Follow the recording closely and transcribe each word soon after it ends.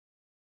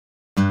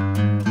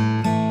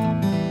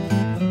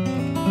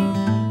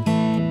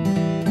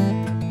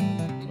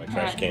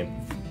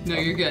No,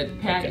 you're good.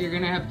 Pat, you're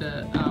gonna have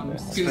to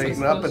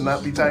straighten up and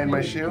not be tying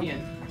my shoe. Yeah.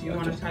 Do you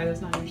want to tie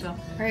this on yourself?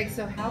 All right,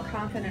 so how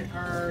confident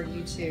are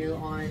you two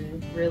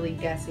on really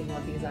guessing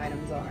what these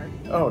items are?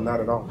 Oh,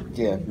 not at all.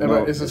 Yeah.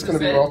 Is this going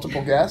to be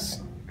multiple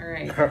guess? All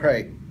right. All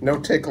right. No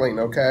tickling,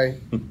 okay?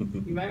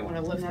 You might want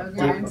to lift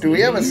the Do we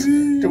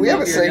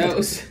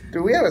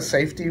have a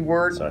safety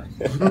word? Sorry.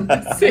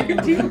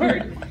 safety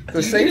word?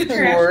 The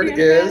safety word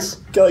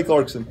is Kelly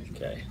Clarkson.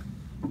 Okay.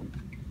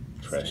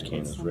 Trash can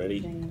is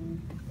ready.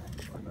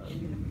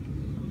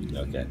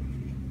 Okay.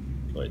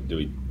 Wait, do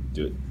we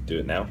do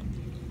it now?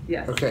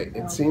 Yes. okay.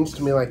 It seems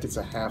to me like it's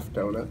a half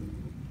donut.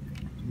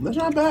 That's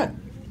not bad.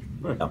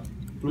 Yeah.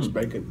 It was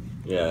bacon.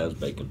 Yeah, that was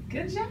bacon.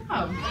 Good job.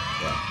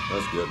 Yeah,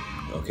 that's good.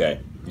 Okay.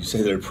 You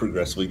say they're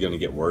progressively going to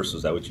get worse.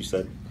 Is that what you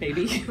said?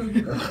 Baby.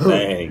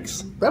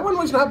 Thanks. That one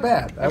was not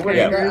bad. I would,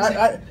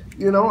 Okay.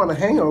 you know, on a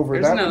hangover,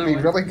 There's that would be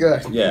another one. really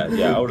good.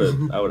 Yeah, I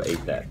would have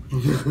ate that.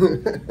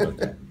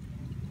 Okay.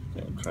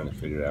 I'm trying to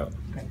figure it out.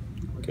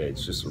 Okay,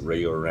 it's just a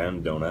regular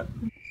round donut.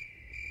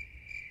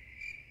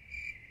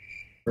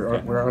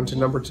 We're on to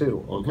number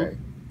 2. Okay.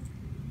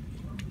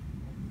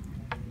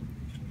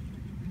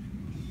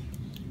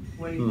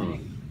 What do you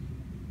think?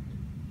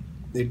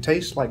 It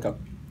tastes like a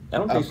I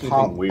don't taste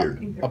anything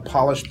weird. a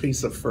polished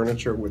piece of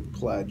furniture with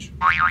pledge.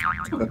 I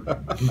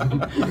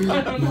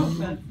don't know if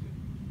that's...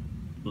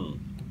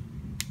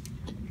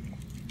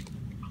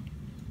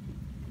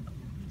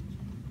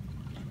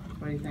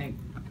 What do you think?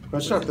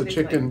 That's not the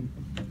chicken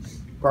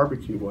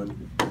barbecue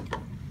one.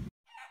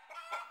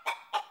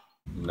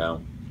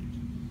 No.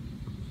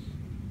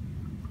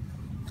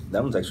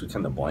 That one's actually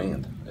kind of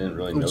bland. I didn't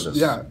really notice.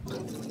 Yeah.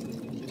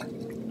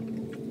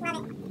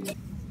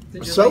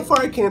 Did you So like- far,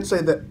 I can't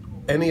say that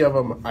any of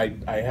them I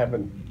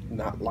haven't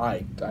not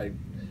liked. Yeah,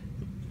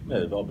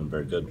 they've all been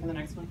very good. And the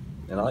next one?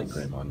 And I like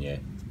Grand Marnier.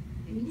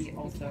 You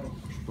also,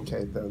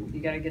 Okay, then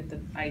you got to get the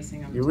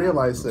icing on the you top.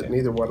 realize that Okay.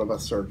 neither one of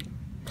us are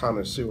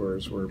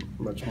connoisseurs. We're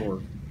much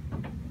more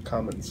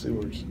common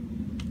sewers.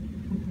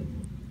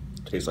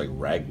 Tastes like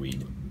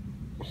ragweed.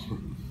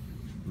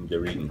 You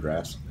ever eaten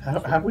grass?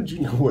 How would you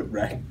know what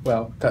cutting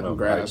No,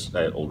 grass?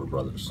 I had older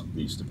brothers.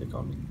 They used to pick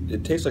on me.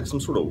 It tastes like some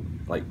sort of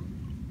like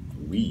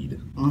weed.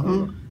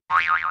 Mm-hmm.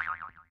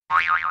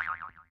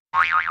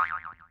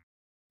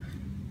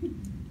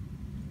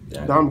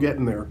 Yeah, Now I'm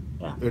getting there.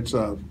 Yeah. It's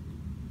a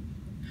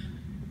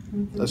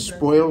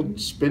spoiled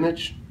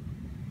spinach.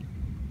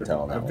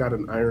 tell that I've one. got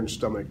an iron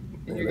stomach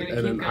And and, you're gonna and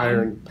keep an going?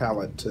 iron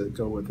palate to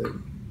go with it.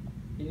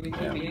 You gonna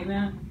keep Yeah. eating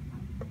that?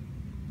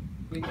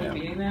 You keep Yeah.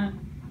 eating that?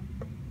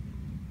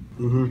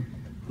 Mm-hmm.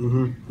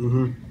 Mm-hmm.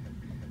 Mm-hmm.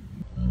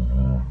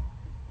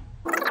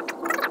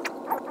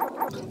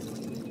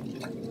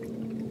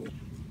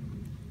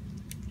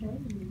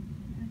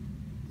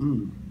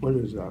 What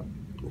is that?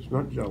 It's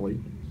not jelly.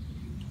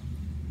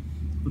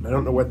 I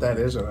don't know what that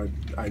is, and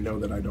I know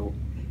that I don't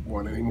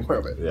want any more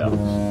of it. Yeah.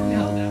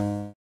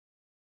 No.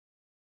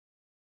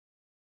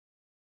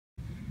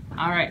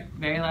 All right,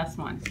 very last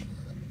one.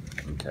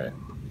 Okay.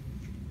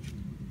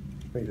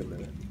 Wait a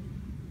minute.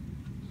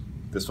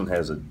 This one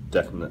has a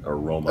definite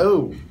aroma.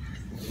 Oh.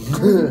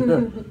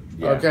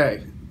 Yeah.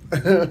 Okay.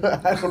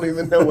 I don't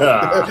even know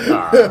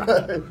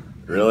what.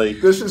 Really?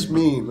 This is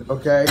mean,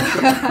 okay?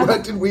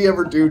 What did we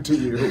ever do to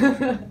you?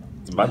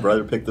 Did my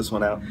brother pick this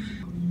one out?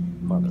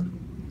 Mother.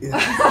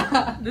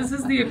 Yeah. This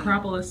is the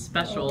Acropolis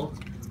special.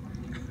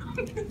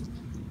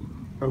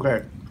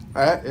 Okay.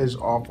 That is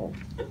awful.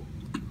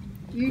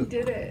 You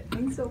did it.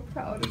 I'm so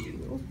proud of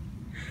you.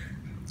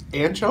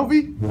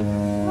 Anchovy?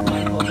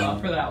 Mine holds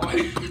off for that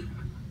one.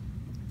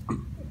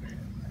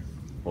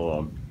 Hold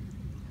on.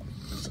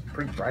 It's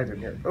pretty bright in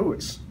here. Oh,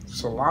 it's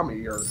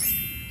salami or...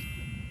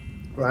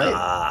 Right?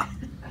 Ah.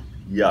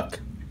 Yuck.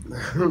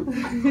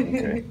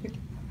 Okay.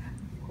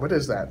 What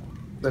is that?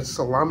 That's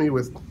salami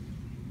with...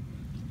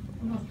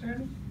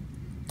 Mustard?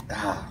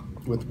 Ah.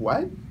 With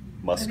what?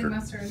 Mustard.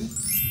 Mustard.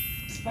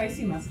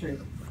 Spicy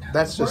mustard.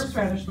 That's just...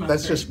 Horseradish mustard.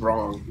 That's just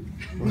wrong.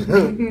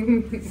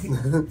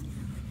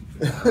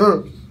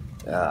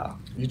 Ah.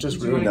 You just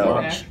Do you ruined wanna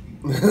lunch.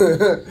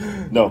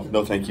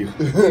 No, thank you.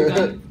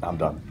 Done? I'm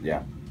done.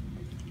 Yeah.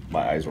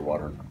 My eyes are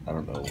watering. I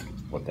don't know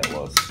what that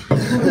was.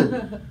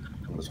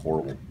 It was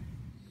horrible.